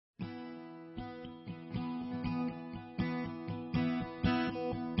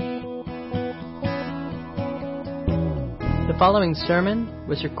following sermon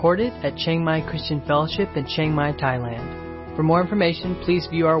was recorded at Chiang Mai Christian Fellowship in Chiang Mai, Thailand. For more information, please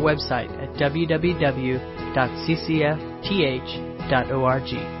view our website at www.ccfth.org.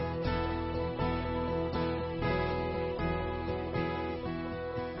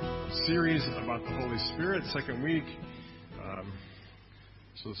 Series about the Holy Spirit, second week.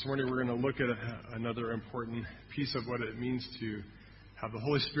 So this morning we're going to look at another important piece of what it means to have the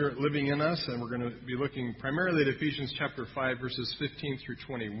Holy Spirit living in us, and we're going to be looking primarily at Ephesians chapter 5, verses 15 through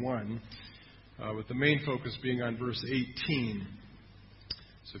 21, with the main focus being on verse 18.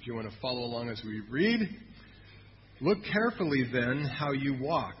 So if you want to follow along as we read, look carefully then how you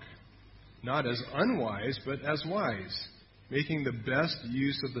walk, not as unwise, but as wise, making the best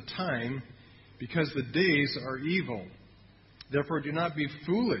use of the time, because the days are evil. Therefore do not be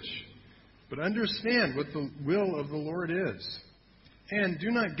foolish, but understand what the will of the Lord is. And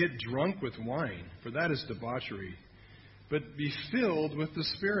do not get drunk with wine, for that is debauchery, but be filled with the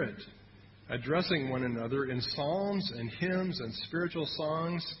Spirit, addressing one another in psalms and hymns and spiritual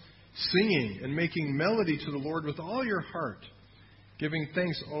songs, singing and making melody to the Lord with all your heart, giving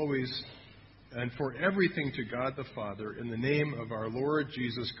thanks always and for everything to God the Father in the name of our Lord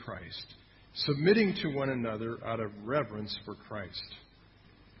Jesus Christ, submitting to one another out of reverence for Christ.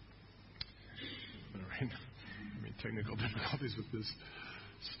 All right. Technical difficulties with this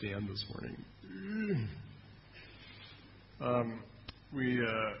stand this morning.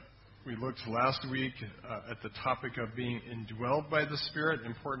 We looked last week at the topic of being indwelled by the Spirit,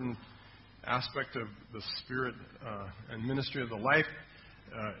 important aspect of the Spirit and ministry of the life,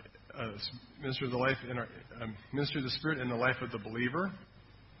 ministry of the Spirit in the life of the believer.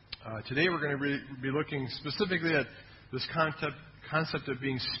 Today we're going to be looking specifically at this concept of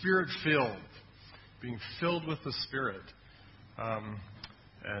being Spirit-filled. Being filled with the Spirit.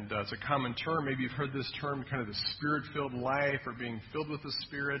 And it's a common term. Maybe you've heard this term, kind of the Spirit-filled life or being filled with the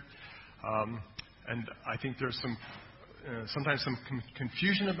Spirit. And I think there's sometimes some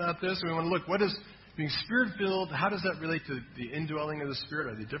confusion about this. We want to look, what is being Spirit-filled? How does that relate to the indwelling of the Spirit?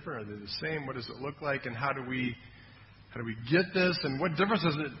 Are they different? Are they the same? What does it look like? And how do we get this? And what difference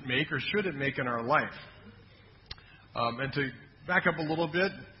does it make or should it make in our life? And to back up a little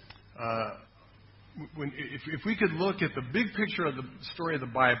bit, if we could look at the big picture of the story of the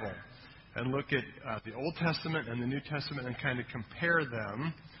Bible and look at the Old Testament and the New Testament and kind of compare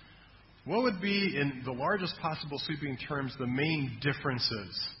them, what would be, in the largest possible sweeping terms, the main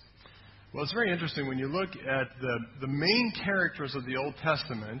differences? Well, it's very interesting when you look at the main characters of the Old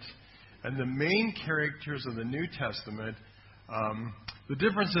Testament and the main characters of the New Testament. The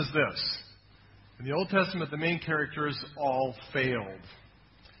difference is this. In the Old Testament, the main characters all failed.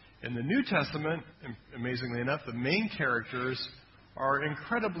 In the New Testament, amazingly enough, the main characters are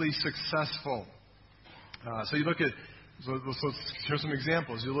incredibly successful. So you look at, let's share some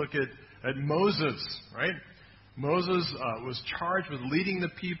examples. You look at Moses, right? Moses was charged with leading the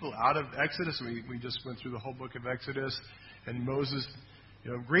people out of Exodus. We just went through the whole book of Exodus. And Moses,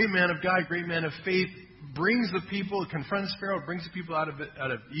 great man of God, great man of faith, brings the people, confronts Pharaoh, brings the people out of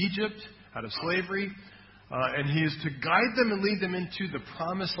Egypt, out of slavery. And he is to guide them and lead them into the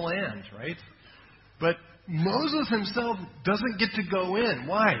promised land, right? But Moses himself doesn't get to go in.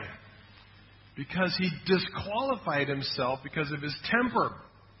 Why? Because he disqualified himself because of his temper.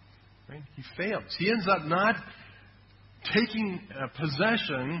 Right? He fails. He ends up not taking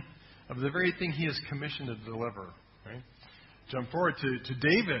possession of the very thing he is commissioned to deliver. Right? Jump forward to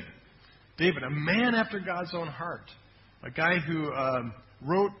David. David, a man after God's own heart. A guy who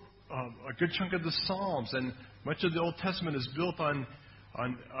wrote a good chunk of the Psalms, and much of the Old Testament is built on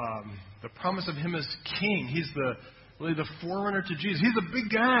the promise of him as king. He's really the forerunner to Jesus. He's a big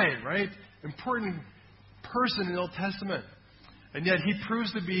guy, right? Important person in the Old Testament. And yet he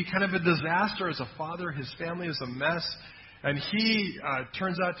proves to be kind of a disaster as a father. His family is a mess. And he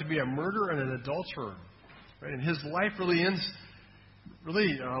turns out to be a murderer and an adulterer. Right? And his life really ends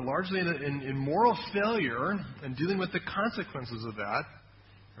largely in moral failure and dealing with the consequences of that.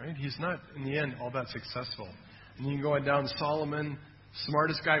 Right? He's not, in the end, all that successful. And you can go on down Solomon,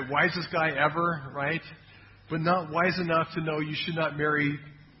 smartest guy, wisest guy ever, right? But not wise enough to know you should not marry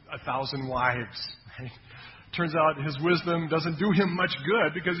 1,000 wives. Right? Turns out his wisdom doesn't do him much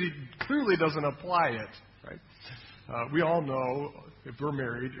good because he clearly doesn't apply it. Right? We all know, if we're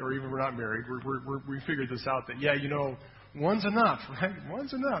married or even we're not married, we figured this out that, one's enough, right?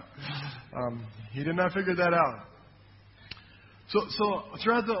 One's enough. He did not figure that out. So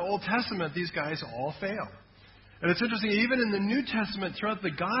throughout the Old Testament, these guys all fail. And it's interesting, even in the New Testament, throughout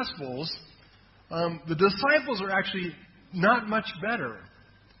the Gospels, the disciples are actually not much better.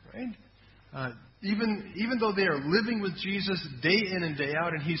 Right? even though they are living with Jesus day in and day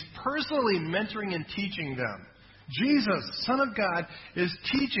out, and He's personally mentoring and teaching them. Jesus, Son of God, is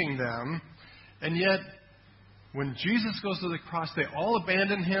teaching them, and yet when Jesus goes to the cross, they all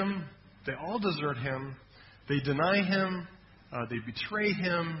abandon Him, they all desert Him, they deny Him, they betray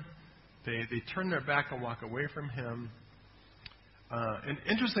Him, they turn their back and walk away from Him. And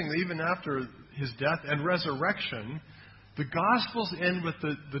interestingly, even after His death and resurrection, the Gospels end with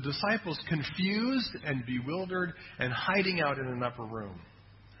the disciples confused and bewildered and hiding out in an upper room.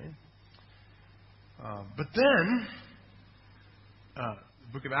 Okay? But then, the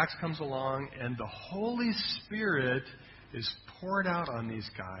book of Acts comes along, and the Holy Spirit is poured out on these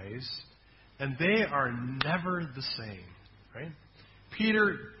guys, and they are never the same. Right?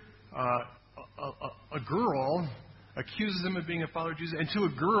 Peter, a girl, accuses him of being a follower of Jesus, and to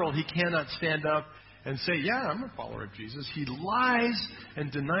a girl, he cannot stand up and say, yeah, I'm a follower of Jesus. He lies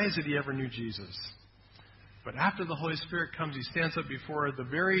and denies that he ever knew Jesus. But after the Holy Spirit comes, he stands up before the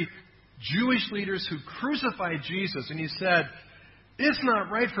very Jewish leaders who crucified Jesus, and he said, it's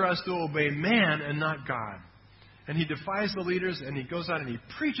not right for us to obey man and not God. And he defies the leaders, and he goes out and he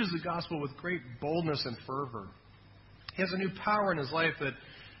preaches the gospel with great boldness and fervor. He has a new power in his life that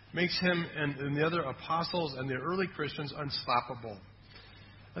makes him and the other apostles and the early Christians unstoppable.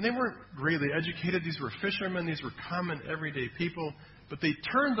 And they weren't greatly educated. These were fishermen. These were common, everyday people. But they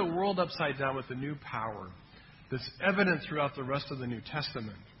turned the world upside down with a new power that's evident throughout the rest of the New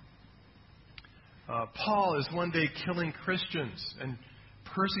Testament. Paul is one day killing Christians and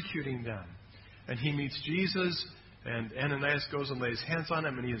persecuting them. And he meets Jesus, and Ananias goes and lays hands on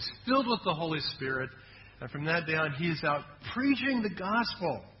him, and he is filled with the Holy Spirit. And from that day on, he is out preaching the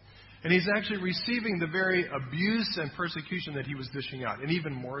gospel. And he's actually receiving the very abuse and persecution that he was dishing out, and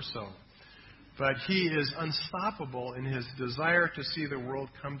even more so. But he is unstoppable in his desire to see the world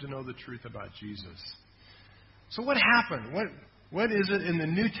come to know the truth about Jesus. So what happened? What is it in the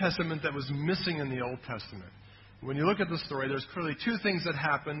New Testament that was missing in the Old Testament? When you look at the story, there's clearly two things that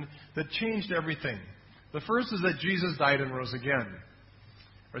happened that changed everything. The first is that Jesus died and rose again.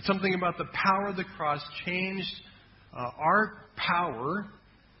 Right? Something about the power of the cross changed our power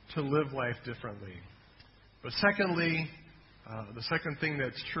to live life differently. But secondly, the second thing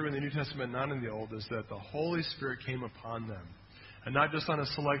that's true in the New Testament, not in the Old, is that the Holy Spirit came upon them. And not just on a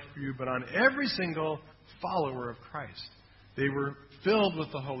select few, but on every single follower of Christ. They were filled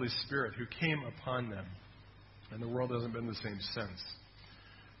with the Holy Spirit who came upon them. And the world hasn't been the same since.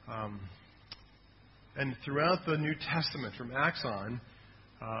 And throughout the New Testament, from Acts on,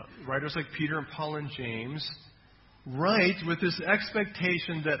 writers like Peter and Paul and James write with this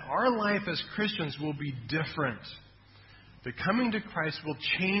expectation that our life as Christians will be different. That coming to Christ will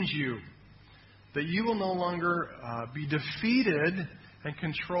change you. That you will no longer be defeated and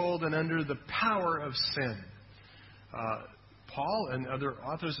controlled and under the power of sin. Paul and other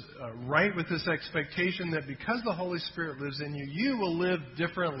authors write with this expectation that because the Holy Spirit lives in you, you will live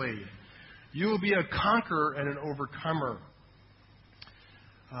differently. You will be a conqueror and an overcomer.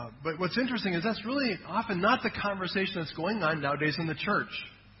 But what's interesting is that's really often not the conversation that's going on nowadays in the church.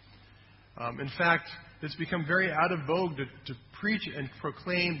 In fact, it's become very out of vogue to preach and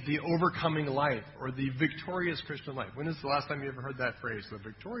proclaim the overcoming life or the victorious Christian life. When is the last time you ever heard that phrase, the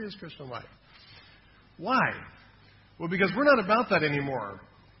victorious Christian life? Why? Well, because we're not about that anymore.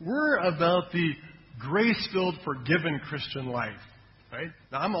 We're about the grace-filled, forgiven Christian life. Right?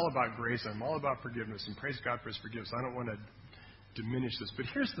 Now, I'm all about grace. I'm all about forgiveness, and praise God for His forgiveness. I don't want to diminish this. But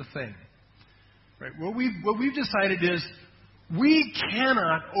here's the thing. Right? What we've decided is we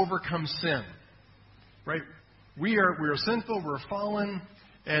cannot overcome sin. Right? We are sinful, we're fallen,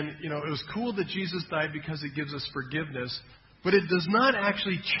 and it was cool that Jesus died because it gives us forgiveness, but it does not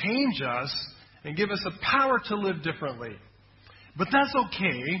actually change us and give us the power to live differently. But that's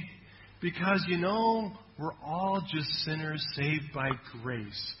okay, because we're all just sinners saved by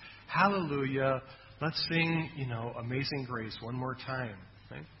grace. Hallelujah. Let's sing, Amazing Grace one more time.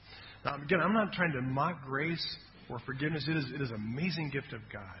 Right? Now, again, I'm not trying to mock grace or forgiveness. It is an amazing gift of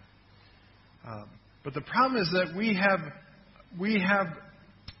God. But the problem is that we have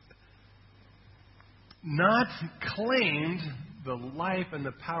not claimed the life and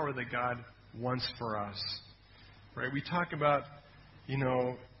the power that God wants for us. Right? We talk about,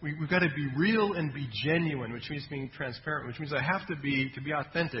 we've got to be real and be genuine, which means being transparent, which means to be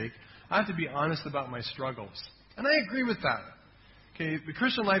authentic, I have to be honest about my struggles. And I agree with that. Okay, the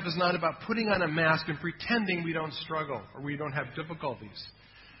Christian life is not about putting on a mask and pretending we don't struggle or we don't have difficulties.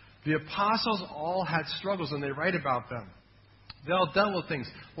 The apostles all had struggles, and they write about them. They all dealt with things.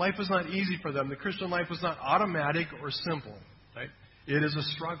 Life was not easy for them. The Christian life was not automatic or simple. Right? It is a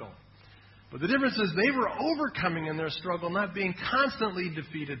struggle. But the difference is they were overcoming in their struggle, not being constantly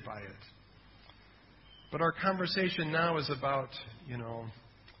defeated by it. But our conversation now is about,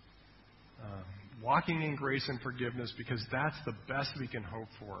 walking in grace and forgiveness, because that's the best we can hope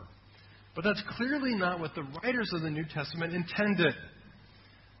for. But that's clearly not what the writers of the New Testament intended.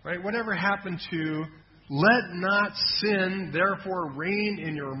 Right? Whatever happened to let not sin therefore reign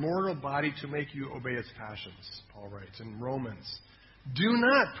in your mortal body to make you obey its passions, Paul writes in Romans. Do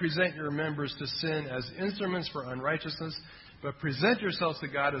not present your members to sin as instruments for unrighteousness, but present yourselves to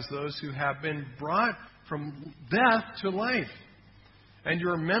God as those who have been brought from death to life, and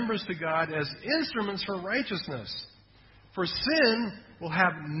your members to God as instruments for righteousness. For sin will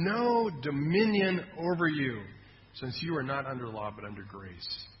have no dominion over you, since you are not under law but under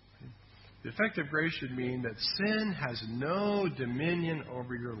grace. The effect of grace should mean that sin has no dominion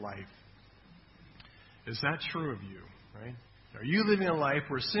over your life. Is that true of you? Right? Are you living a life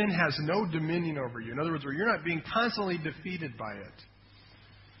where sin has no dominion over you? In other words, where you're not being constantly defeated by it.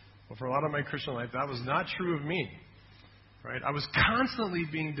 Well, for a lot of my Christian life, that was not true of me. Right? I was constantly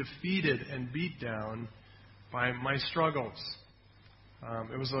being defeated and beat down by my struggles.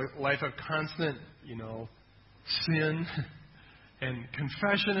 It was a life of constant, sin and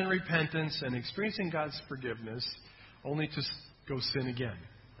confession and repentance and experiencing God's forgiveness, only to go sin again.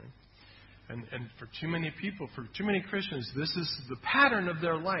 Right? And for too many people, for too many Christians, this is the pattern of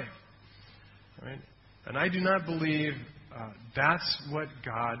their life. Right? And I do not believe that's what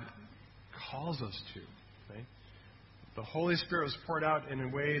God calls us to. Right? The Holy Spirit was poured out in a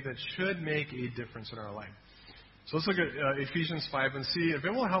way that should make a difference in our life. So let's look at Ephesians 5 and see if it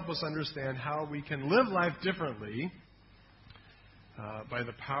will help us understand how we can live life differently by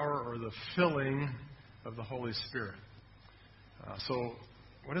the power or the filling of the Holy Spirit. So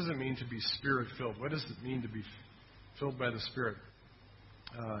what does it mean to be Spirit-filled? What does it mean to be filled by the Spirit?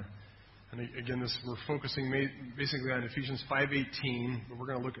 And again, we're focusing basically on Ephesians 5:18, but we're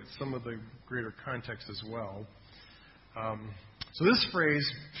going to look at some of the greater context as well. So this phrase,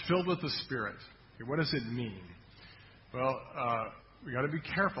 filled with the Spirit, okay, what does it mean? Well, we got to be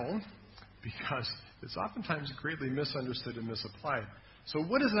careful because it's oftentimes greatly misunderstood and misapplied. So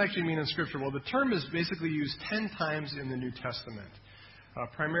what does it actually mean in Scripture? Well, the term is basically used 10 times in the New Testament,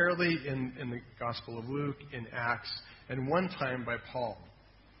 primarily in the Gospel of Luke, in Acts, and one time by Paul.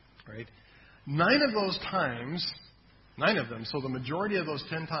 Right? 9 of those times, 9 of them, so the majority of those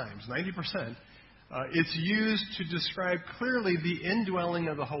 10 times, 90%, it's used to describe clearly the indwelling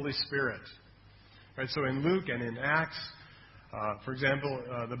of the Holy Spirit. Right? So in Luke and in Acts, for example,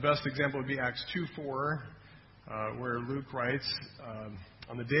 the best example would be Acts 2:4, where Luke writes,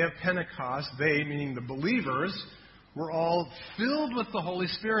 on the day of Pentecost, they, meaning the believers, were all filled with the Holy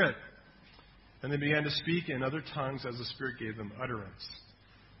Spirit. And they began to speak in other tongues as the Spirit gave them utterance.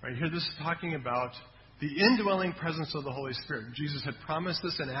 Right here, this is talking about the indwelling presence of the Holy Spirit. Jesus had promised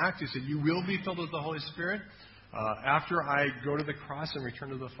this in Acts. He said, you will be filled with the Holy Spirit. After I go to the cross and return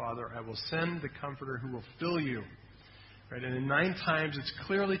to the Father, I will send the Comforter who will fill you. Right? And in 9 times, it's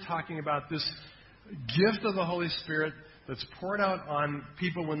clearly talking about this gift of the Holy Spirit that's poured out on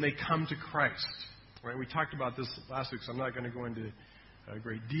people when they come to Christ. Right? We talked about this last week, so I'm not going to go into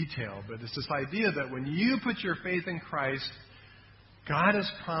great detail. But it's this idea that when you put your faith in Christ, God has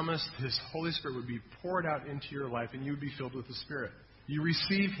promised His Holy Spirit would be poured out into your life and you would be filled with the Spirit. You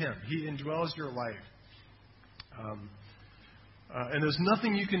receive Him. He indwells your life. And there's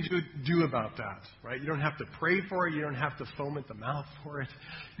nothing you can do about that, right? You don't have to pray for it. You don't have to foam at the mouth for it.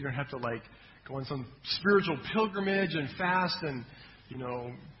 You don't have to go on some spiritual pilgrimage and fast and,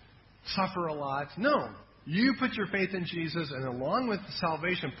 suffer a lot. No. You put your faith in Jesus, and along with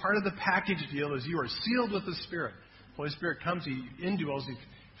salvation, part of the package deal is you are sealed with the Spirit. The Holy Spirit comes, He indwells, He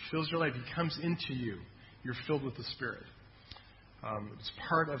fills your life. He comes into you. You're filled with the Spirit. It's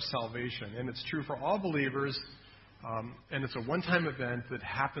part of salvation, and it's true for all believers, and it's a one-time event that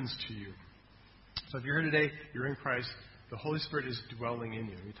happens to you. So if you're here today, you're in Christ, the Holy Spirit is dwelling in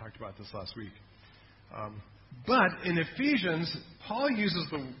you. We talked about this last week. But in Ephesians, Paul uses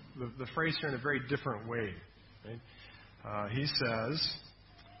the phrase here in a very different way. Right? He says,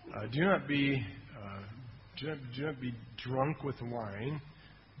 do not be drunk with wine,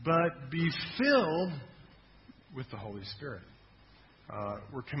 but be filled with the Holy Spirit.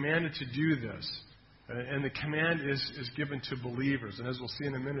 We're commanded to do this. And the command is given to believers. And as we'll see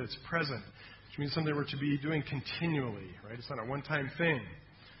in a minute, it's present, which means something we're to be doing continually. Right? It's not a one-time thing.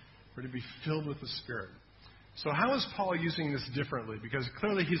 We're to be filled with the Spirit. So how is Paul using this differently? Because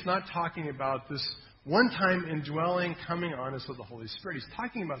clearly he's not talking about this one-time indwelling, coming on us of the Holy Spirit. He's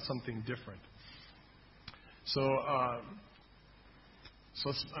talking about something different. So So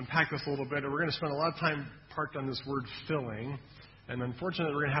let's unpack this a little bit. We're going to spend a lot of time parked on this word filling. And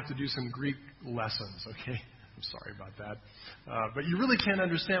unfortunately, we're going to have to do some Greek lessons, okay? I'm sorry about that. But you really can't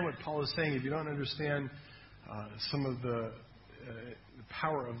understand what Paul is saying if you don't understand some of the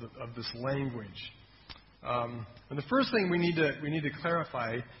power of this language. And the first thing we need to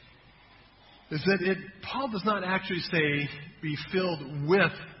clarify is that Paul does not actually say be filled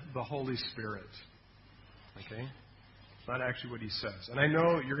with the Holy Spirit. Okay? It's not actually what he says. And I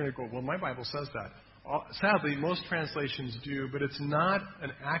know you're going to go, well, my Bible says that. Sadly, most translations do, but it's not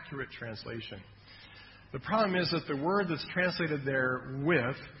an accurate translation. The problem is that the word that's translated there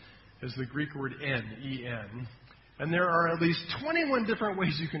with is the Greek word en, and there are at least 21 different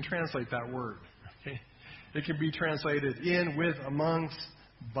ways you can translate that word. Okay? It can be translated in, with, amongst,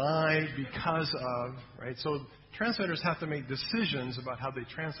 by, because of, right? So translators have to make decisions about how they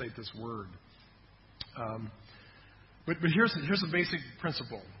translate this word. But here's the basic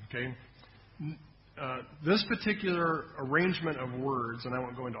principle, okay? This particular arrangement of words, and I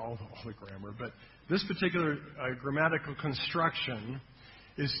won't go into all the grammar, but this particular grammatical construction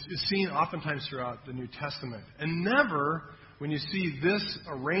is seen oftentimes throughout the New Testament. And never, when you see this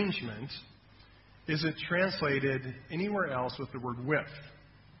arrangement, is it translated anywhere else with the word with.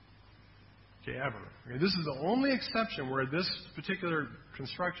 Okay, ever. Okay, this is the only exception where this particular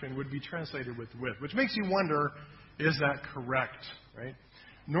construction would be translated with, which makes you wonder, is that correct, right?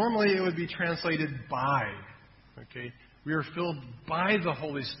 Normally it would be translated by, okay? We are filled by the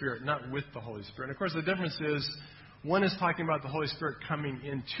Holy Spirit, not with the Holy Spirit. And of course the difference is, one is talking about the Holy Spirit coming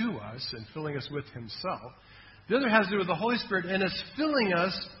into us and filling us with Himself. The other has to do with the Holy Spirit and is filling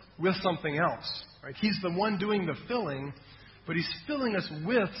us with something else, right? He's the one doing the filling, but He's filling us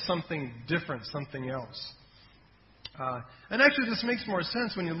with something different, something else. And actually this makes more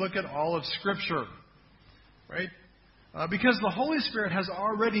sense when you look at all of Scripture, right? Because the Holy Spirit has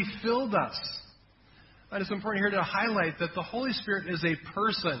already filled us. And it's important here to highlight that the Holy Spirit is a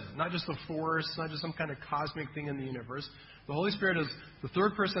person, not just a force, not just some kind of cosmic thing in the universe. The Holy Spirit is the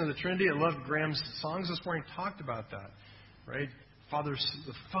third person of the Trinity. I loved Graham's songs this morning talked about that, right?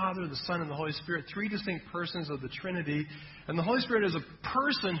 The Father, the Son, and the Holy Spirit, three distinct persons of the Trinity. And the Holy Spirit is a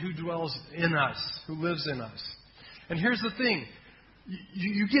person who dwells in us, who lives in us. And here's the thing.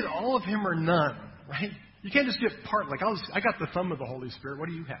 You get all of Him or none, right? You can't just get part, like, I got the thumb of the Holy Spirit. What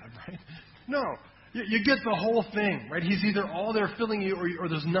do you have, right? No. You get the whole thing, right? He's either all there filling you or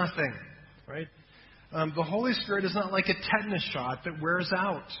there's nothing, right? The Holy Spirit is not like a tetanus shot that wears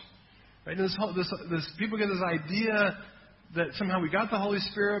out, right? This people get this idea that somehow we got the Holy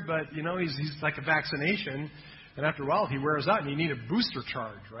Spirit, but, he's like a vaccination, and after a while he wears out and you need a booster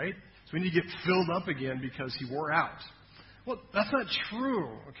charge, right? So we need to get filled up again because he wore out. Well, that's not true,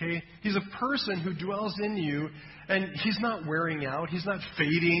 okay? He's a person who dwells in you, and he's not wearing out. He's not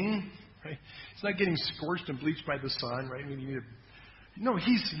fading, right? He's not getting scorched and bleached by the sun, right? No,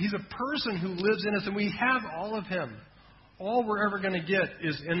 he's a person who lives in us, and we have all of Him. All we're ever going to get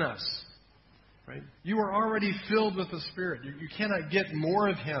is in us, right? You are already filled with the Spirit. You cannot get more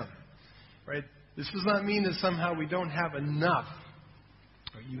of Him, right? This does not mean that somehow we don't have enough.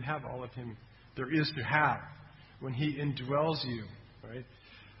 Right? You have all of Him there is to have when He indwells you, right?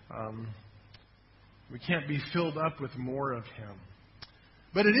 We can't be filled up with more of Him.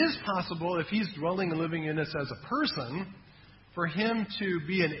 But it is possible, if He's dwelling and living in us as a person, for Him to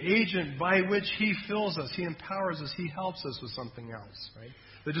be an agent by which He fills us, He empowers us, He helps us with something else, right?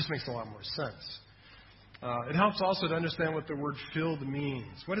 That just makes a lot more sense. It helps also to understand what the word filled means.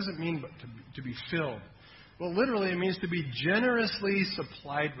 What does it mean to be filled? Well, literally it means to be generously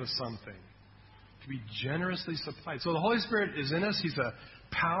supplied with something. To be generously supplied. So the Holy Spirit is in us. He's a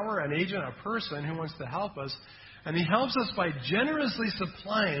power, an agent, a person who wants to help us. And He helps us by generously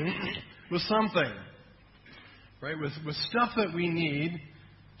supplying with something. Right? With stuff that we need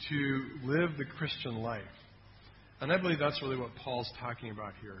to live the Christian life. And I believe that's really what Paul's talking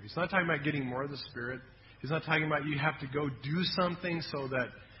about here. He's not talking about getting more of the Spirit. He's not talking about you have to go do something so that,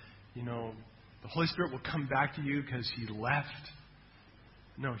 the Holy Spirit will come back to you because He left.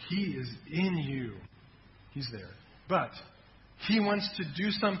 No, He is in you. He's there. But He wants to do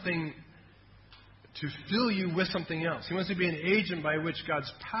something to fill you with something else. He wants to be an agent by which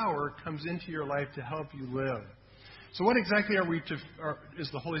God's power comes into your life to help you live. So what exactly is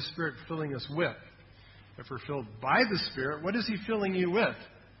the Holy Spirit filling us with? If we're filled by the Spirit, what is He filling you with?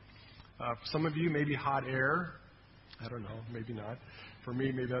 For some of you, maybe hot air. I don't know, maybe not. For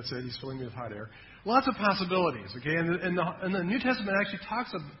me, maybe that's it. He's filling me with hot air. Lots of possibilities, okay? And the New Testament actually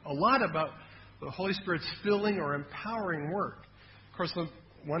talks a lot about the Holy Spirit's filling or empowering work. Of course, the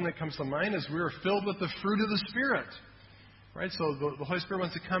one that comes to mind is we are filled with the fruit of the Spirit. Right? So the Holy Spirit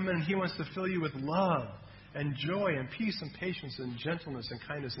wants to come in and He wants to fill you with love and joy and peace and patience and gentleness and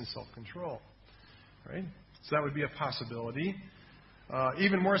kindness and self-control. Right? So that would be a possibility.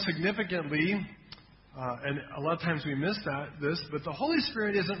 Even more significantly, and a lot of times we miss this, but the Holy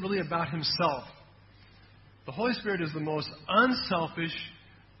Spirit isn't really about Himself. The Holy Spirit is the most unselfish,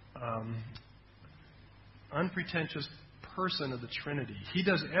 unpretentious person of the Trinity. He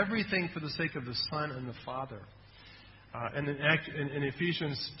does everything for the sake of the Son and the Father. And in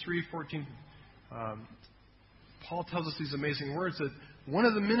Ephesians 3:14, Paul tells us these amazing words that one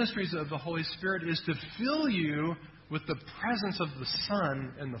of the ministries of the Holy Spirit is to fill you with the presence of the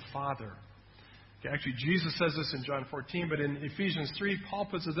Son and the Father. Okay, actually, Jesus says this in John 14, but in Ephesians 3, Paul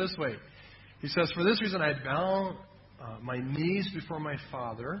puts it this way. He says, "For this reason I bow my knees before my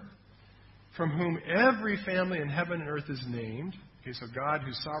Father, from whom every family in heaven and earth is named." Okay, so God,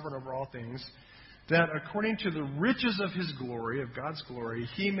 who's sovereign over all things, "that according to the riches of His glory, of God's glory,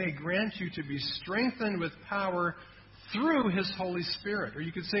 He may grant you to be strengthened with power through His Holy Spirit." Or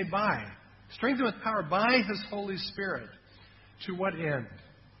you could say by. Strengthened with power by His Holy Spirit. To what end?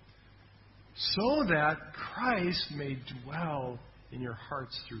 So that Christ may dwell in your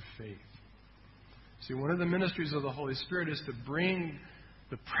hearts through faith. See, one of the ministries of the Holy Spirit is to bring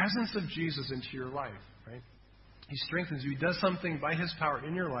the presence of Jesus into your life, right? He strengthens you. He does something by His power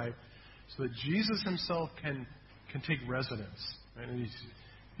in your life so that Jesus Himself can take residence. Right? And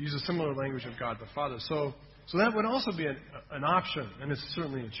He uses similar language of God the Father. So that would also be an option, and it's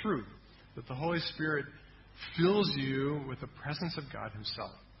certainly a truth, that the Holy Spirit fills you with the presence of God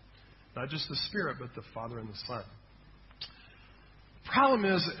Himself. Not just the Spirit, but the Father and the Son. The problem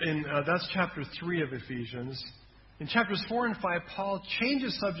is, that's chapter 3 of Ephesians. In chapters 4 and 5, Paul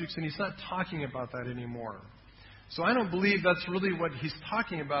changes subjects, and he's not talking about that anymore. So I don't believe that's really what he's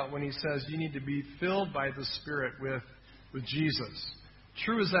talking about when he says you need to be filled by the Spirit with Jesus.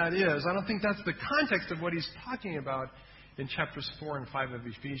 True as that is, I don't think that's the context of what he's talking about in chapters 4 and 5 of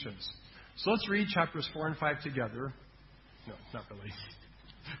Ephesians. So let's read chapters 4 and 5 together. No, not really.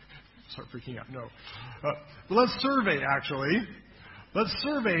 Start freaking out. No. But let's survey, actually. Let's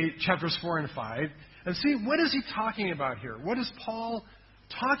survey chapters 4 and 5 and see what is he talking about here. What is Paul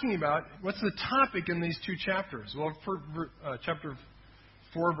talking about? What's the topic in these two chapters? Well, for chapter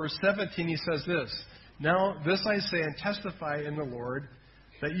 4, verse 17, he says this. "Now this I say and testify in the Lord,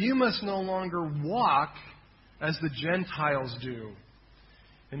 that you must no longer walk as the Gentiles do,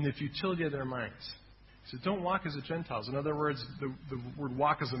 in the futility of their minds." He says, don't walk as the Gentiles. In other words, the word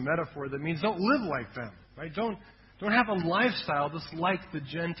walk is a metaphor that means don't live like them. Right? Don't have a lifestyle that's like the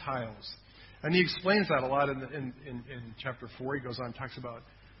Gentiles. And he explains that a lot in chapter 4. He goes on and talks about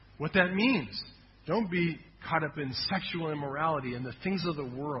what that means. Don't be caught up in sexual immorality and the things of the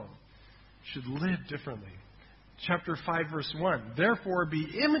world. You should live differently. Chapter 5, verse 1. "Therefore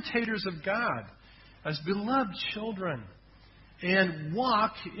be imitators of God as beloved children, and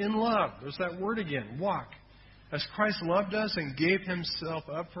walk in love." There's that word again, walk. "As Christ loved us and gave Himself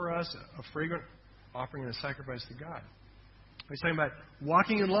up for us, a fragrant offering and a sacrifice to God." He's talking about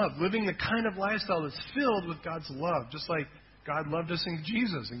walking in love, living the kind of lifestyle that's filled with God's love, just like God loved us in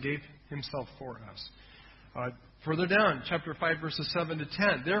Jesus and gave Himself for us. Further down, chapter 5, verses 7 to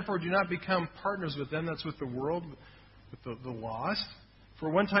 10. "Therefore do not become partners with them," that's with the world, with the lost. "For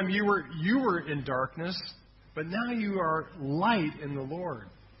one time you were in darkness, but now you are light in the Lord.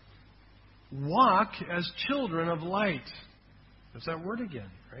 Walk as children of light." There's that word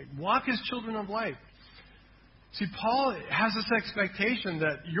again, right? Walk as children of light. See, Paul has this expectation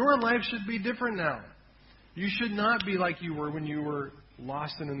that your life should be different now. You should not be like you were when you were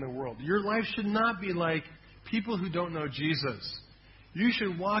lost and in the world. Your life should not be like people who don't know Jesus. You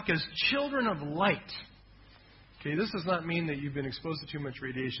should walk as children of light. Okay, this does not mean that you've been exposed to too much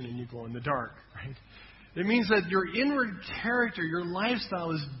radiation and you glow in the dark, right? It means that your inward character, your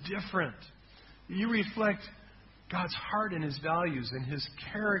lifestyle is different. You reflect God's heart and His values and His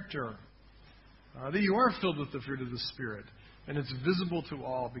character. That you are filled with the fruit of the Spirit. And it's visible to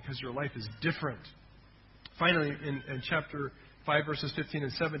all because your life is different. Finally, in chapter 5, verses 15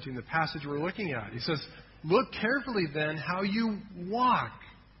 and 17, the passage we're looking at, he says, "Look carefully then how you walk."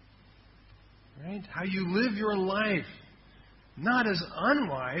 Right? How you live your life. Not as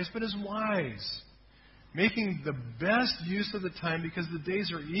unwise, but as wise. Making the best use of the time because the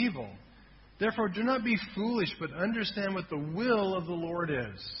days are evil. "Therefore do not be foolish, but understand what the will of the Lord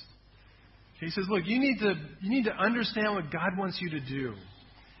is." He says, look, you need to understand what God wants you to do.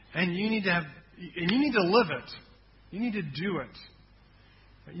 And you need to live it. You need to do it.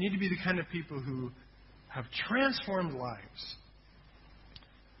 You need to be the kind of people who have transformed lives.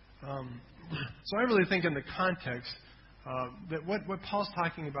 So I really think in the context that what Paul's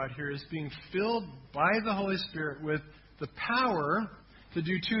talking about here is being filled by the Holy Spirit with the power to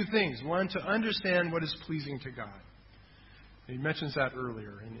do two things. One, to understand what is pleasing to God. And he mentions that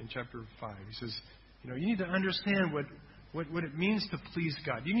earlier in chapter 5. He says, you need to understand what it means to please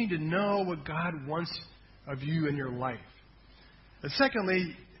God. You need to know what God wants of you in your life. And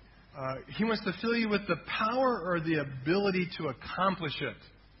secondly, he wants to fill you with the power or the ability to accomplish it,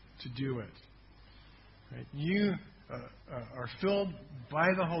 to do it. Right? You are filled by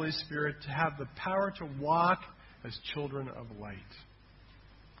the Holy Spirit to have the power to walk as children of light.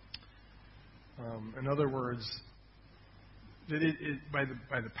 In other words, that by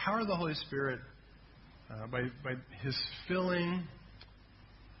the power of the Holy Spirit, by His filling,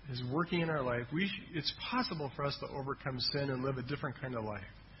 His working in our life, it's possible for us to overcome sin and live a different kind of life.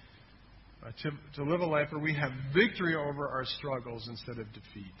 To live a life where we have victory over our struggles instead of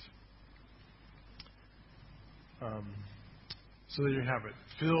defeat. So there you have it,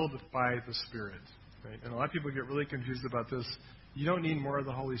 filled by the Spirit. Right? And a lot of people get really confused about this. You don't need more of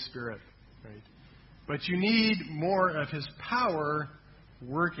the Holy Spirit, right? But you need more of His power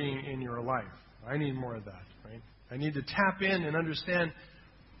working in your life. I need more of that, right? I need to tap in and understand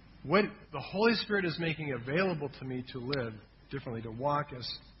what the Holy Spirit is making available to me to live differently, to walk as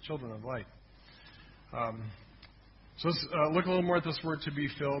children of light. So let's look a little more at this word "to be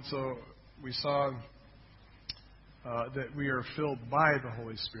filled." So we saw that we are filled by the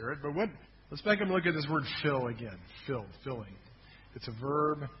Holy Spirit. But let's back up and look at this word "fill" again. Filling. It's a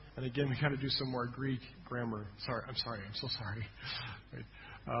verb, and again, we got to do some more Greek grammar. I'm so sorry.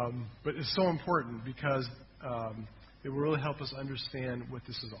 Right. But it's so important because it will really help us understand what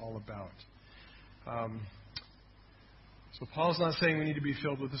this is all about. So Paul's not saying we need to be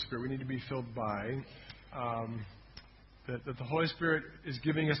filled with the Spirit. We need to be filled by. That the Holy Spirit is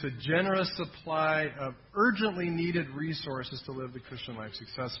giving us a generous supply of urgently needed resources to live the Christian life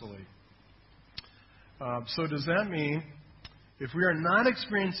successfully. So does that mean if we are not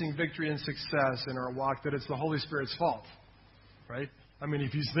experiencing victory and success in our walk, that it's the Holy Spirit's fault? Right? I mean,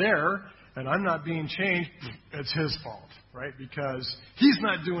 if He's there and I'm not being changed, it's His fault, right? Because He's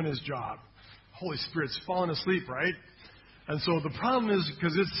not doing His job. Holy Spirit's fallen asleep, right? And so the problem is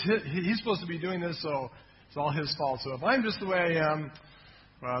because He's supposed to be doing this, so it's all His fault. So if I'm just the way I am,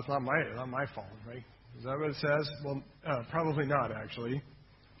 well, it's not my fault, right? Is that what it says? Well, probably not, actually.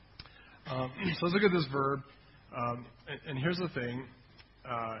 So let's look at this verb. And here's the thing.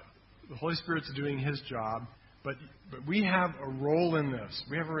 The Holy Spirit's doing His job, but we have a role in this.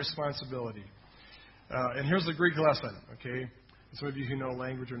 We have a responsibility. And here's the Greek lesson, okay? Some of you who know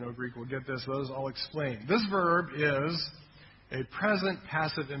language or know Greek will get this. Those I'll explain. This verb is a present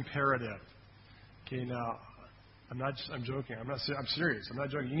passive imperative. Okay, now, I'm joking. I'm serious. I'm not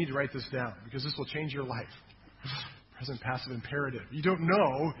joking. You need to write this down because this will change your life. Present passive imperative. You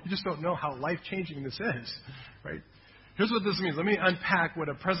just don't know how life-changing this is, right? Here's what this means. Let me unpack what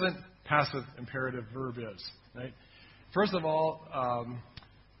a present passive imperative verb is, right? First of all,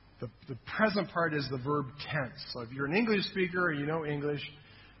 the present part is the verb tense. So if you're an English speaker or you know English,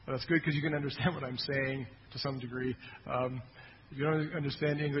 that's good because you can understand what I'm saying to some degree. If you don't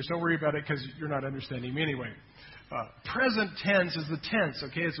understand English, don't worry about it because you're not understanding me anyway. Present tense is the tense,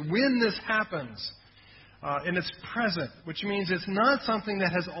 okay? It's when this happens. And it's present, which means it's not something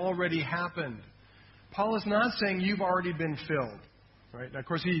that has already happened. Paul is not saying you've already been filled, right? Now, of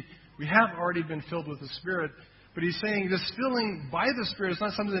course, we have already been filled with the Spirit, but he's saying this filling by the Spirit is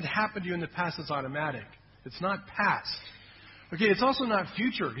not something that happened to you in the past that's automatic. It's not past. Okay, it's also not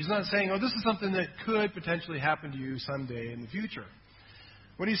future. He's not saying, this is something that could potentially happen to you someday in the future.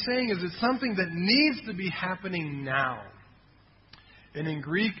 What he's saying is it's something that needs to be happening now. And in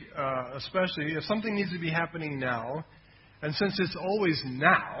Greek, especially, if something needs to be happening now, and since it's always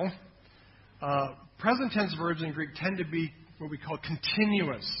now, present tense verbs in Greek tend to be what we call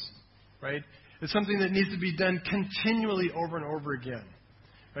continuous, right? It's something that needs to be done continually over and over again,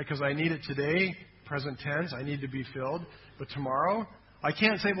 right? Because I need it today, present tense, I need to be filled. But tomorrow, I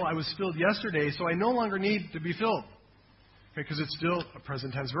can't say, I was filled yesterday, so I no longer need to be filled, because it's still a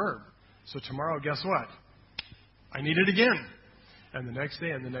present tense verb. So tomorrow, guess what? I need it again. And the next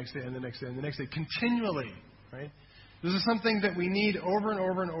day, and the next day, and the next day, and the next day, continually, right? This is something that we need over and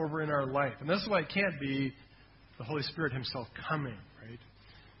over and over in our life. And that's why it can't be the Holy Spirit Himself coming, right?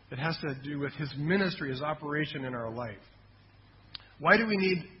 It has to do with His ministry, His operation in our life. Why do we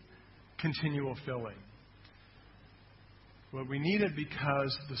need continual filling? Well, we need it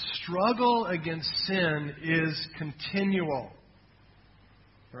because the struggle against sin is continual,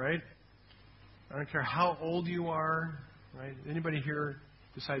 right? I don't care how old you are, right? Anybody here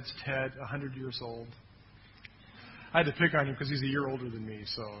besides Ted 100 years old? I had to pick on him because he's a year older than me,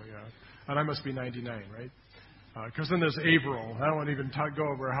 so, yeah. And I must be 99, right? Because then there's Averill. I don't want to even go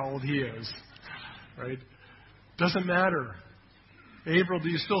over how old he is, right? Doesn't matter. Averill, do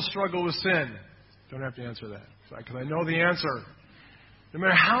you still struggle with sin? Don't have to answer that, because I know the answer. No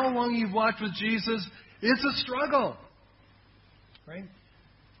matter how long you've walked with Jesus, it's a struggle, right?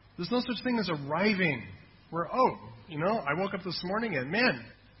 There's no such thing as arriving where, I woke up this morning and, man,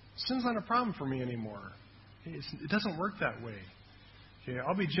 sin's not a problem for me anymore. It doesn't work that way. Okay,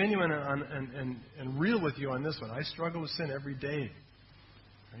 I'll be genuine and real with you on this one. I struggle with sin every day.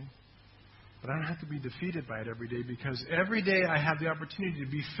 Right? But I don't have to be defeated by it every day, because every day I have the opportunity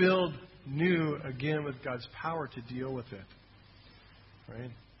to be filled new again with God's power to deal with it.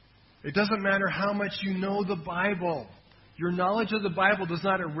 Right? It doesn't matter how much you know the Bible. Your knowledge of the Bible does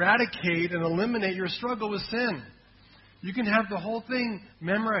not eradicate and eliminate your struggle with sin. You can have the whole thing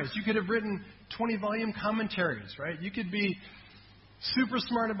memorized. You could have written 20-volume commentaries, right? You could be super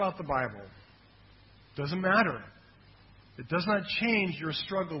smart about the Bible. Doesn't matter. It does not change your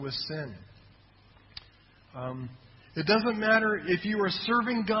struggle with sin. It doesn't matter if you are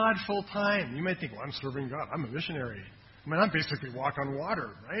serving God full time. You might think, well, I'm serving God. I'm a missionary. I mean, I'm basically walk on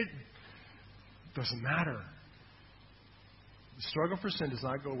water, right? Doesn't matter. The struggle for sin does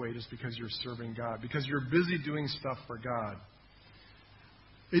not go away just because you're serving God, because you're busy doing stuff for God.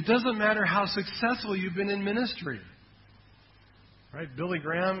 It doesn't matter how successful you've been in ministry. Right? Billy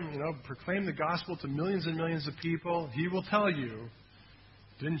Graham, proclaimed the gospel to millions and millions of people. He will tell you,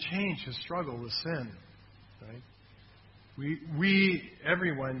 didn't change his struggle with sin. Right?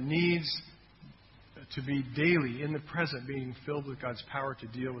 Everyone needs to be daily in the present, being filled with God's power to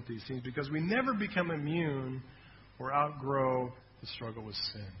deal with these things, because we never become immune or outgrow the struggle with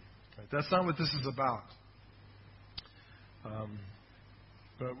sin. Right? That's not what this is about.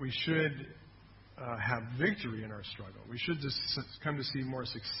 But we should have victory in our struggle. We should just come to see more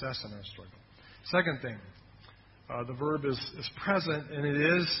success in our struggle. Second thing, the verb is present, and it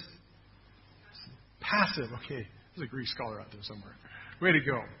is passive. Okay, there's a Greek scholar out there somewhere. Way to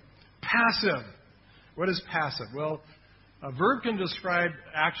go. Passive. What is passive? Well, a verb can describe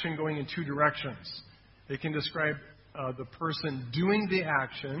action going in two directions. It can describe the person doing the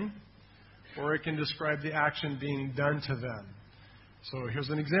action, or it can describe the action being done to them. So here's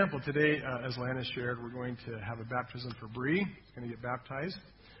an example. Today, as Lana shared, we're going to have a baptism for Bree. She's going to get baptized.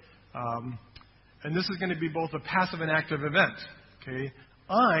 And this is going to be both a passive and active event. Okay,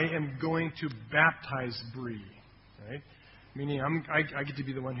 I am going to baptize Bree. Right? Meaning I get to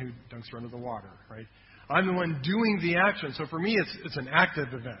be the one who dunks her under the water. Right? I'm the one doing the action. So for me, it's an active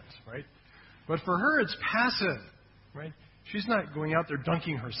event. Right? But for her, it's passive. Right? She's not going out there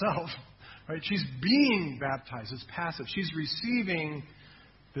dunking herself. Right? She's being baptized. It's passive. She's receiving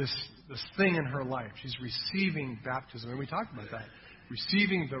this thing in her life. She's receiving baptism. And we talked about that.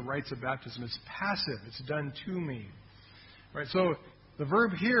 Receiving the rites of baptism is passive. It's done to me. Right? So the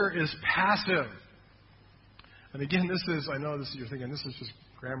verb here is passive. And again, you're thinking, this is just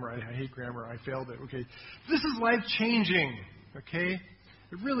grammar. I hate grammar. I failed it. Okay. This is life-changing. Okay?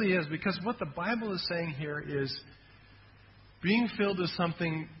 It really is, because what the Bible is saying here is being filled with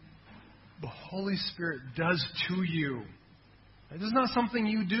something the Holy Spirit does to you. This is not something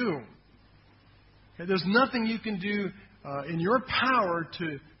you do. Okay? There's nothing you can do in your power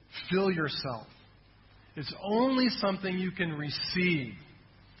to fill yourself. It's only something you can receive.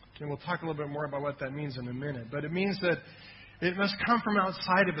 Okay, we'll talk a little bit more about what that means in a minute. But it means that it must come from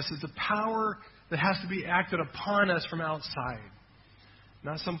outside of us. It's a power that has to be acted upon us from outside,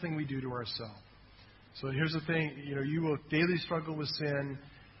 not something we do to ourselves. So here's the thing. You will daily struggle with sin.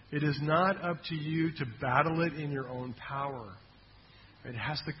 It is not up to you to battle it in your own power. It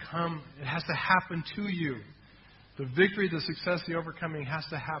has to come. It has to happen to you. The victory, the success, the overcoming has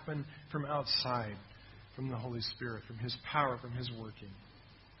to happen from outside, from the Holy Spirit, from His power, from His working.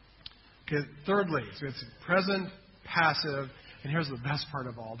 Okay, thirdly, so it's present, passive, and here's the best part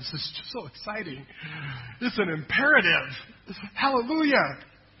of all. This is just so exciting. It's an imperative. Hallelujah.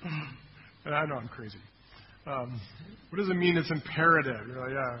 And I know I'm crazy. What does it mean it's imperative? You're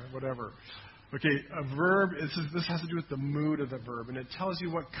like, yeah, whatever. Okay, a verb, this has to do with the mood of the verb, and it tells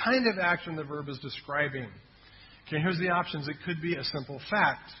you what kind of action the verb is describing. Okay, here's the options. It could be a simple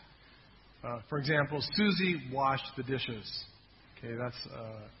fact. For example, Susie washed the dishes. Okay, that's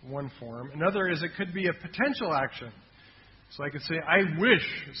one form. Another is it could be a potential action. So I could say, I wish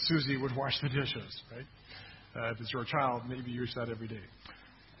Susie would wash the dishes, right? If it's your child, maybe you wish that every day.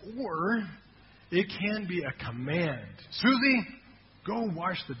 Or it can be a command. Susie, go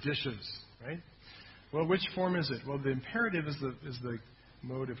wash the dishes, right? Well, which form is it? Well, the imperative is the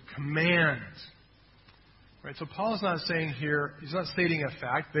mode of command. Right? So Paul's not saying here, he's not stating a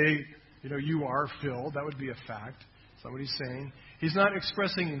fact. You are filled. That would be a fact. That's not what he's saying. He's not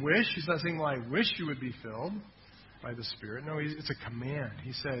expressing wish. He's not saying, well, I wish you would be filled by the Spirit. No, it's a command.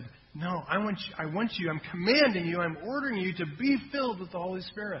 He said, no, I want you, I'm commanding you, I'm ordering you to be filled with the Holy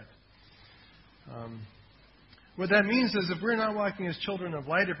Spirit. What that means is if we're not walking as children of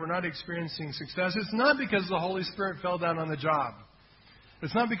light, if we're not experiencing success, it's not because the Holy Spirit fell down on the job.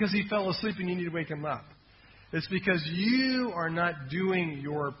 It's not because he fell asleep and you need to wake him up. It's because you are not doing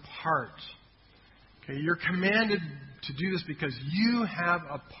your part. Okay, you're commanded to do this because you have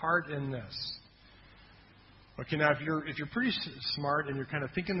a part in this. Okay, now if you're pretty smart and you're kind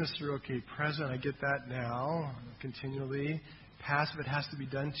of thinking this through, okay, present, I get that now, continually. Passive, it has to be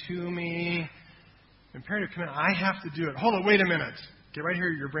done to me. Imperative command, I have to do it. Hold on, wait a minute. Okay, right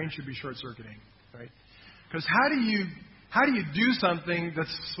here, your brain should be short-circuiting, right? Because how do you do something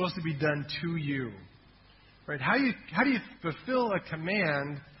that's supposed to be done to you? Right? How do you fulfill a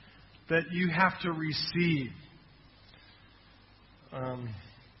command that you have to receive?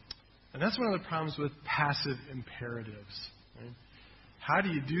 And that's one of the problems with passive imperatives. Right? How do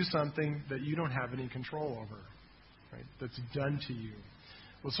you do something that you don't have any control over? Right? That's done to you.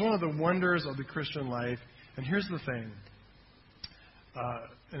 Well, it's one of the wonders of the Christian life. And here's the thing.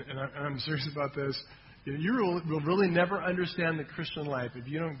 And I'm serious about this. You will really never understand the Christian life if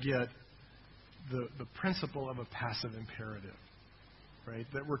you don't get the principle of a passive imperative. Right?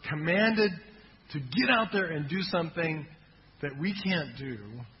 That we're commanded to get out there and do something that we can't do.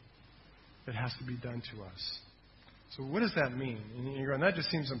 That has to be done to us. So what does that mean? And you're going, that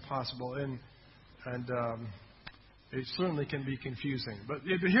just seems impossible. And it certainly can be confusing. But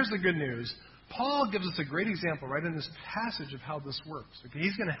here's the good news. Paul gives us a great example right in this passage of how this works. Okay?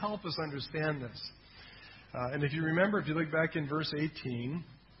 He's going to help us understand this. And if you remember, if you look back in verse 18,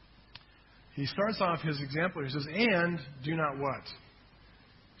 he starts off his example. He says, and do not what?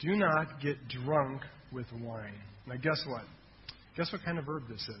 Do not get drunk with wine. Now guess what? Guess what kind of verb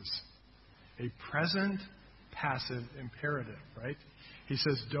this is? A present passive imperative, right? He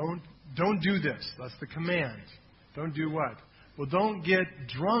says, don't do this. That's the command. Don't do what? Well, don't get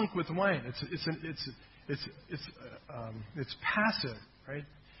drunk with wine. It's passive, right?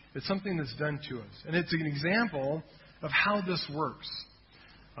 It's something that's done to us, and it's an example of how this works.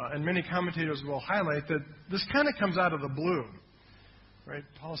 And many commentators will highlight that this kind of comes out of the blue, right?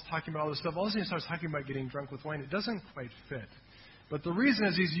 Paul's talking about all this stuff. All of a sudden he starts talking about getting drunk with wine. It doesn't quite fit. But the reason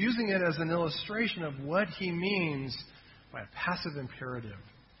is he's using it as an illustration of what he means by a passive imperative.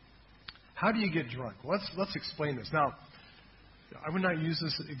 How do you get drunk? Let's explain this. Now, I would not use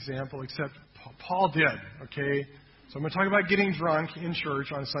this example except Paul did, okay? So I'm going to talk about getting drunk in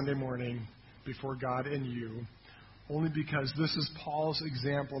church on Sunday morning before God and you, only because this is Paul's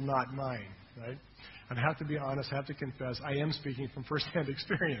example, not mine, right? And I have to be honest, I have to confess, I am speaking from firsthand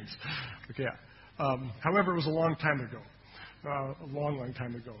experience. Okay. However, it was a long time ago. A long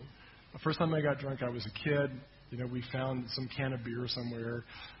time ago. The first time I got drunk, I was a kid. We found some can of beer somewhere,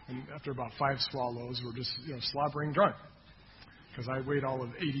 and after about 5 swallows, we're just slobbering drunk because I weighed all of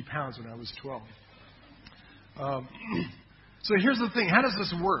 80 pounds when I was 12. So here's the thing: how does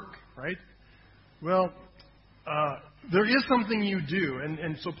this work, right? Well, there is something you do,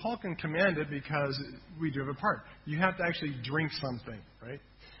 and so Paul can command it because we do have a part. You have to actually drink something, right?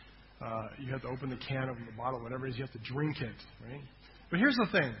 You have to open the can, open the bottle, whatever it is, you have to drink it, right? But here's the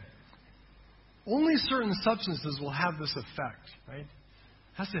thing. Only certain substances will have this effect, right? It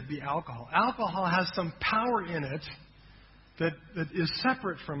has to be alcohol. Alcohol has some power in it that is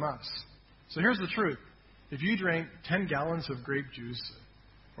separate from us. So here's the truth. If you drink 10 gallons of grape juice,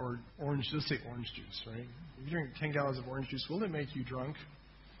 or orange, let's say orange juice, right? If you drink 10 gallons of orange juice, will it make you drunk?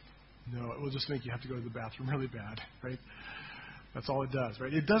 No, it will just make you have to go to the bathroom really bad, right? That's all it does,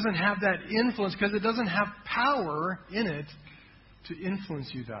 right? It doesn't have that influence because it doesn't have power in it to influence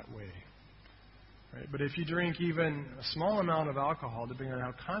you that way. Right? But if you drink even a small amount of alcohol, depending on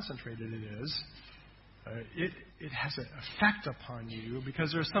how concentrated it is, it has an effect upon you because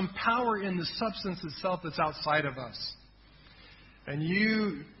there's some power in the substance itself that's outside of us. And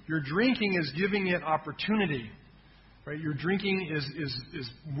your drinking is giving it opportunity. Right? Your drinking is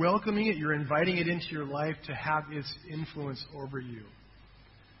welcoming it. You're inviting it into your life to have its influence over you.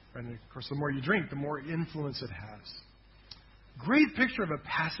 Right? And of course, the more you drink, the more influence it has. Great picture of a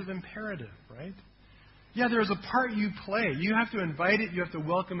passive imperative, right? Yeah, there's a part you play. You have to invite it. You have to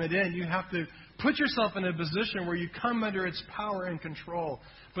welcome it in. You have to put yourself in a position where you come under its power and control.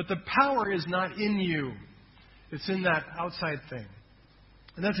 But the power is not in you. It's in that outside thing.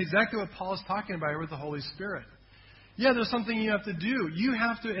 And that's exactly what Paul is talking about here with the Holy Spirit. Yeah, there's something you have to do. You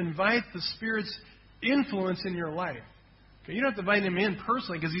have to invite the Spirit's influence in your life. Okay, you don't have to invite him in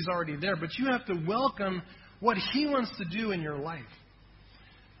personally because he's already there, but you have to welcome what he wants to do in your life.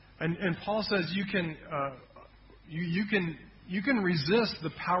 And Paul says you can resist the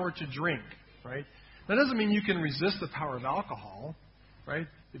power to drink, right? That doesn't mean you can resist the power of alcohol, right?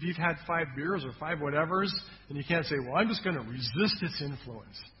 If you've had 5 beers or 5 whatevers, and you can't say, well, I'm just going to resist its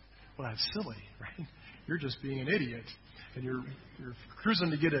influence. Well, that's silly, right? You're just being an idiot, and you're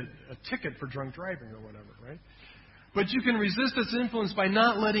cruising to get a ticket for drunk driving or whatever, right? But you can resist its influence by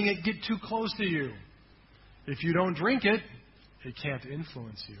not letting it get too close to you. If you don't drink it, it can't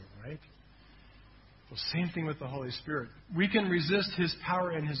influence you, right? Well, same thing with the Holy Spirit. We can resist his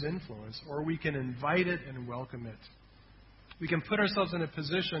power and his influence, or we can invite it and welcome it. We can put ourselves in a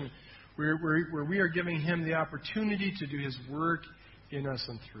position where we are giving him the opportunity to do his work in us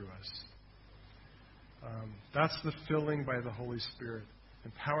and through us. That's the filling by the Holy Spirit,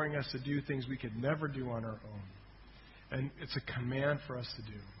 empowering us to do things we could never do on our own. And it's a command for us to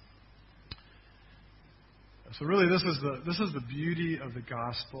do. So really, this is the beauty of the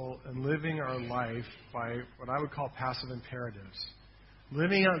gospel and living our life by what I would call passive imperatives.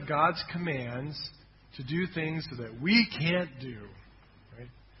 Living out God's commands to do things that we can't do.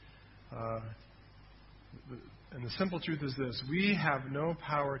 Right? And the simple truth is this. We have no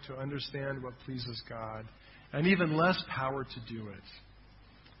power to understand what pleases God, and even less power to do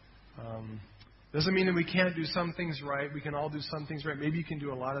it. Doesn't mean that we can't do some things right. We can all do some things right. Maybe you can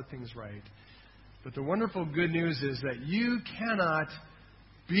do a lot of things right. But the wonderful good news is that you cannot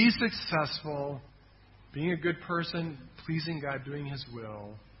be successful, being a good person, pleasing God, doing his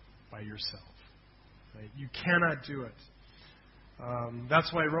will by yourself. Right? You cannot do it.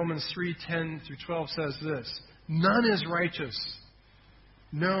 That's why Romans 3:10 through 12 says this. None is righteous.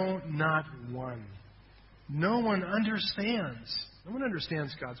 No, not one. No one understands. No one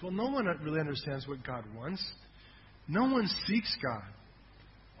understands God's will. No one really understands what God wants. No one seeks God.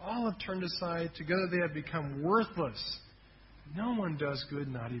 All have turned aside. Together they have become worthless. No one does good,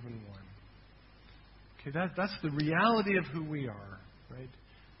 not even one. Okay, that's the reality of who we are, right?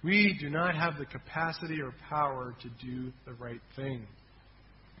 We do not have the capacity or power to do the right thing.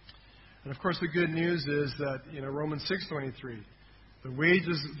 And of course, the good news is that, Romans 6:23, the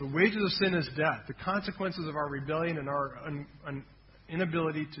wages of sin is death. The consequences of our rebellion and our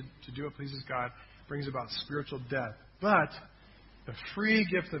inability to do what pleases God brings about spiritual death. But the free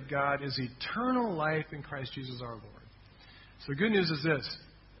gift of God is eternal life in Christ Jesus our Lord. So the good news is this.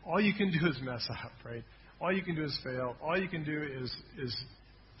 All you can do is mess up, right? All you can do is fail. All you can do is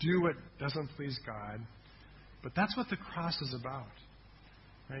do what doesn't please God. But that's what the cross is about.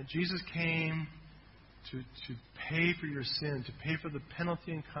 Right? Jesus came to pay for your sin, to pay for the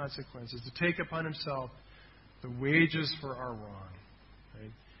penalty and consequences, to take upon himself the wages for our wrong.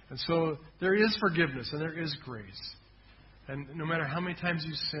 Right? And so there is forgiveness and there is grace. And no matter how many times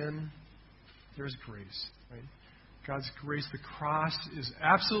you sin, there's grace. Right? God's grace, the cross, is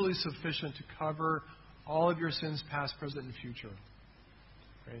absolutely sufficient to cover all of your sins, past, present, and future.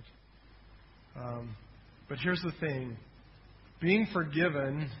 Right? But here's the thing. Being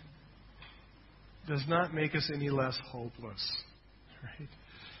forgiven does not make us any less hopeless. Right?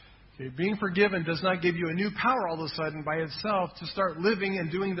 Okay, being forgiven does not give you a new power all of a sudden by itself to start living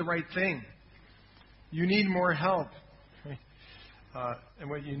and doing the right thing. You need more help. And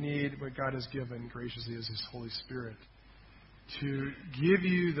what you need, what God has given graciously, is his Holy Spirit to give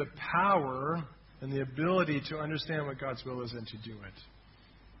you the power and the ability to understand what God's will is and to do it.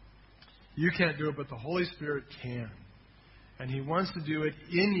 You can't do it, but the Holy Spirit can. And he wants to do it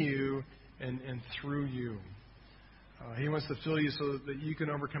in you and through you. He wants to fill you so that you can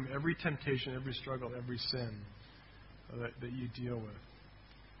overcome every temptation, every struggle, every sin that you deal with.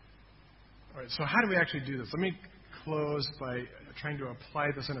 All right, so how do we actually do this? Let me close by trying to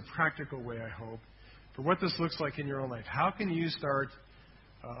apply this in a practical way, I hope, for what this looks like in your own life. How can you start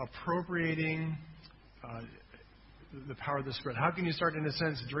appropriating the power of the Spirit? How can you start, in a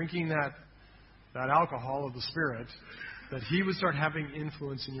sense, drinking that alcohol of the Spirit, that he would start having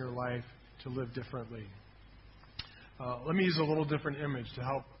influence in your life to live differently? Let me use a little different image to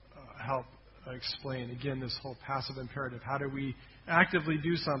help explain, again, this whole passive imperative. How do we actively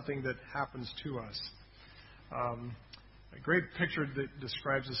do something that happens to us? A great picture that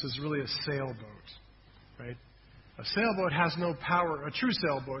describes this is really a sailboat, right? A sailboat has no power. A true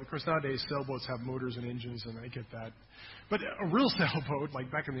sailboat, of course, nowadays sailboats have motors and engines, and I get that. But a real sailboat,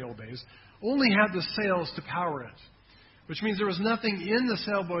 like back in the old days, only had the sails to power it, which means there was nothing in the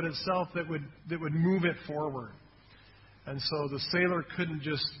sailboat itself that would move it forward. And so the sailor couldn't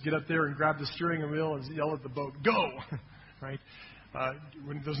just get up there and grab the steering wheel and yell at the boat, "Go!" right?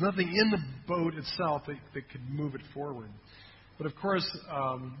 when there's nothing in the boat itself that could move it forward. But of course,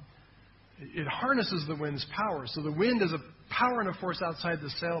 it harnesses the wind's power. So the wind is a power and a force outside the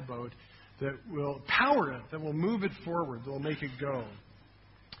sailboat that will power it, that will move it forward, that will make it go.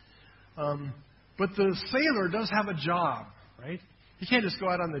 But the sailor does have a job, right? He can't just go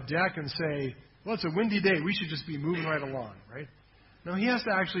out on the deck and say, well, it's a windy day, we should just be moving right along, right? No, he has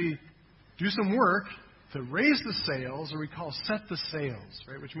to actually do some work to raise the sails, or we call set the sails,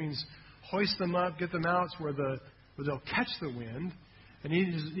 right? Which means hoist them up, get them out where they'll catch the wind, and he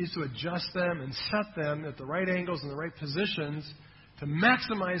needs to adjust them and set them at the right angles and the right positions to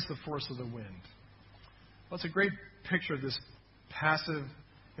maximize the force of the wind. Well, it's a great picture of this passive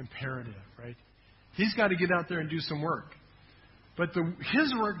imperative, right? He's got to get out there and do some work. But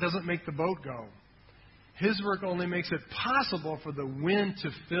his work doesn't make the boat go. His work only makes it possible for the wind to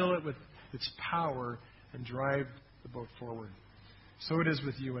fill it with its power and drive the boat forward. So it is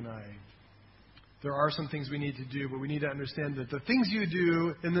with you and I. There are some things we need to do, but we need to understand that the things you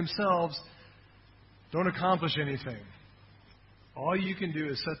do in themselves don't accomplish anything. All you can do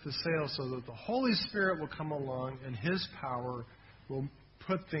is set the sail so that the Holy Spirit will come along and His power will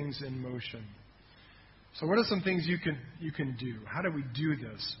put things in motion. So what are some things you can do? How do we do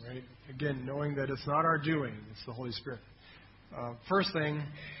this, right? Again, knowing that it's not our doing, it's the Holy Spirit. First thing,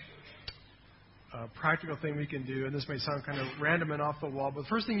 practical thing we can do, and this may sound kind of random and off the wall, but the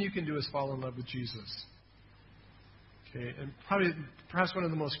first thing you can do is fall in love with Jesus. Okay, and perhaps one of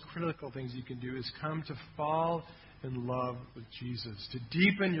the most critical things you can do is come to fall in love with Jesus, to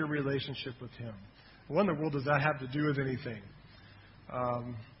deepen your relationship with Him. What in the world does that have to do with anything?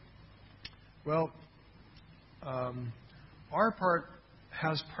 Our part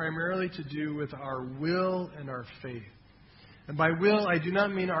has primarily to do with our will and our faith. And by will, I do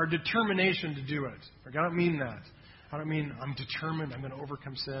not mean our determination to do it. I don't mean that. I don't mean I'm determined, I'm going to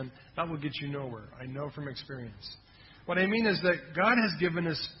overcome sin. That will get you nowhere. I know from experience. What I mean is that God has given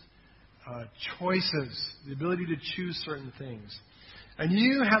us choices, the ability to choose certain things. And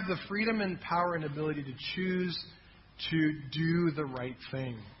you have the freedom and power and ability to choose to do the right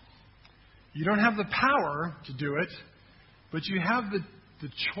thing. You don't have the power to do it, but you have the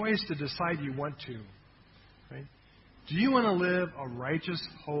choice to decide you want to. Right? Do you want to live a righteous,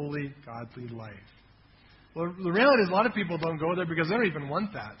 holy, godly life? Well, the reality is a lot of people don't go there because they don't even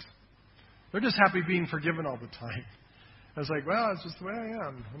want that. They're just happy being forgiven all the time. It's like, well, it's just the way I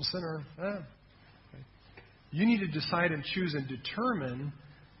am. I'm a sinner. Right? You need to decide and choose and determine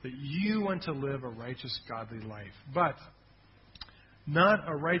that you want to live a righteous, godly life. But not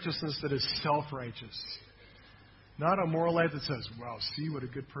a righteousness that is self-righteous. Not a moral life that says, wow, see what a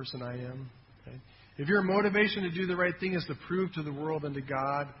good person I am. Okay? If your motivation to do the right thing is to prove to the world and to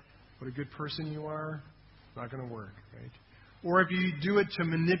God what a good person you are, it's not going to work. Right? Or if you do it to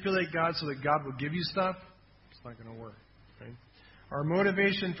manipulate God so that God will give you stuff, it's not going to work. Right? Our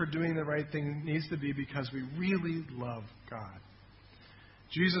motivation for doing the right thing needs to be because we really love God.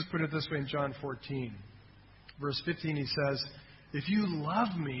 Jesus put it this way in John 14. Verse 15, He says, if you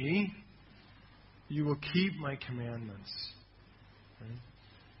love me, you will keep my commandments. Right?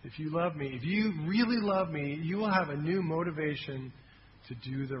 If you love me, if you really love me, you will have a new motivation to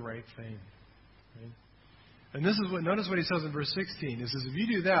do the right thing. Right? And notice what He says in verse 16. He says, if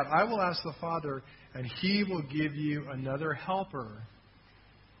you do that, I will ask the Father, and He will give you another helper,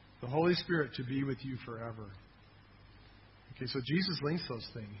 the Holy Spirit, to be with you forever. Okay, so Jesus links those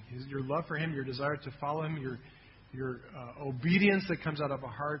things. Your love for Him, your desire to follow Him, your obedience that comes out of a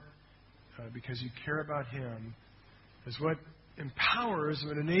heart because you care about Him is what empowers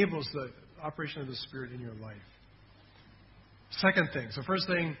and enables the operation of the Spirit in your life. Second thing. So first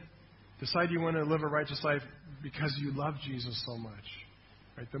thing, decide you want to live a righteous life because you love Jesus so much.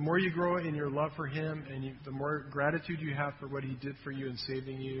 Right? The more you grow in your love for Him and the more gratitude you have for what He did for you in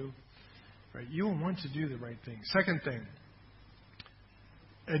saving you, right, you will want to do the right thing. Second thing,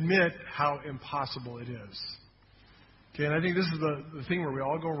 admit how impossible it is. Okay, and I think this is the thing where we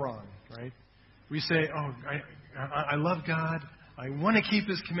all go wrong, right? We say, oh, I love God. I want to keep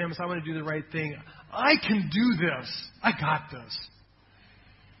His commandments. I want to do the right thing. I can do this. I got this.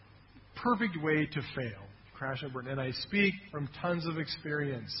 Perfect way to fail. Crash and burn. And I speak from tons of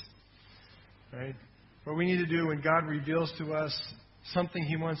experience, right? What we need to do when God reveals to us something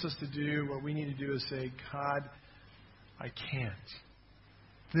He wants us to do, what we need to do is say, God, I can't.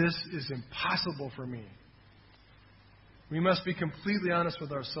 This is impossible for me. We must be completely honest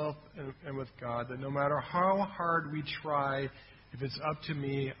with ourselves and with God that no matter how hard we try, if it's up to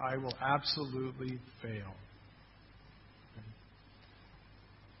me, I will absolutely fail.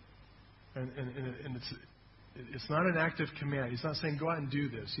 And It's not an active command. He's not saying go out and do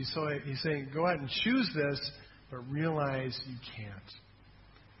this. He's saying go out and choose this, but realize you can't.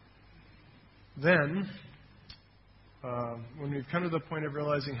 Then, when we've come to the point of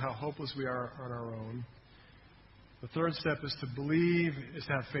realizing how hopeless we are on our own, the third step is to believe, is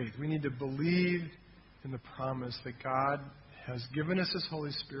to have faith. We need to believe in the promise that God has given us His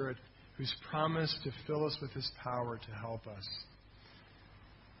Holy Spirit, who's promised to fill us with His power to help us.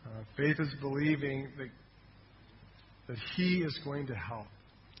 Faith is believing that He is going to help,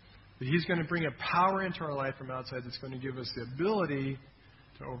 that He's going to bring a power into our life from outside that's going to give us the ability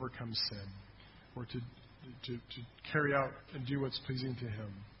to overcome sin, or to carry out and do what's pleasing to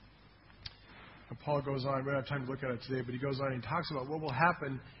Him. And Paul goes on, we don't have time to look at it today, but he goes on and talks about what will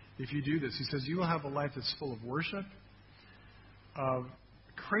happen if you do this. He says you will have a life that's full of worship, of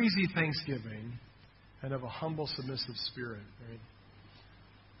crazy thanksgiving, and of a humble, submissive spirit.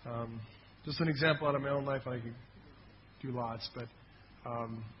 Right? Just an example out of my own life, I could do lots, but a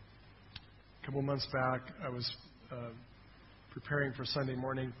couple of months back, I was preparing for Sunday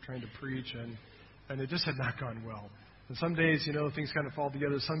morning, trying to preach, and it just had not gone well. And some days, things kind of fall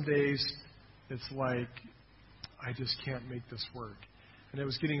together. Some days, it's like, I just can't make this work. And it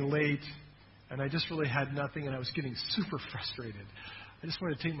was getting late, and I just really had nothing, and I was getting super frustrated. I just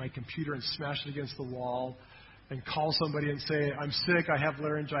wanted to take my computer and smash it against the wall and call somebody and say, I'm sick, I have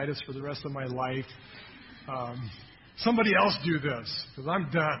laryngitis for the rest of my life. Somebody else do this, because I'm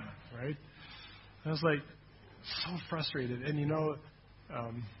done, right? And I was like, so frustrated. And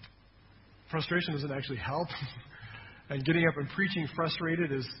frustration doesn't actually help. And getting up and preaching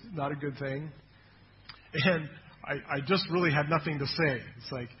frustrated is not a good thing. And I just really had nothing to say.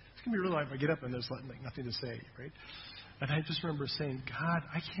 It's like, it's going to be really hard if I get up and there's nothing to say, right? And I just remember saying, God,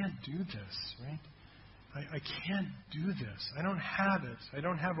 I can't do this, right? I can't do this. I don't have it. I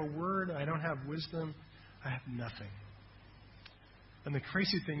don't have a word. I don't have wisdom. I have nothing. And the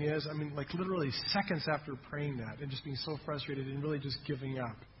crazy thing is, literally seconds after praying that and just being so frustrated and really just giving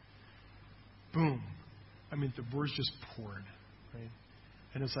up, boom. The words just poured, right?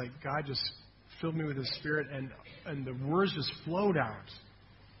 And it's like God just filled me with His Spirit, and the words just flowed out.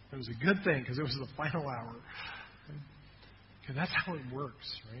 It was a good thing because it was the final hour. Because that's how it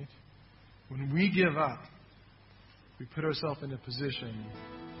works, right? When we give up, we put ourselves in a position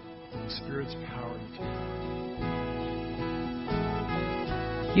where the Spirit's power to take.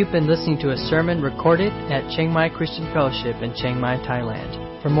 You've been listening to a sermon recorded at Chiang Mai Christian Fellowship in Chiang Mai, Thailand.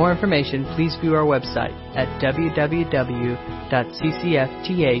 For more information, please view our website at www.ccfth.org.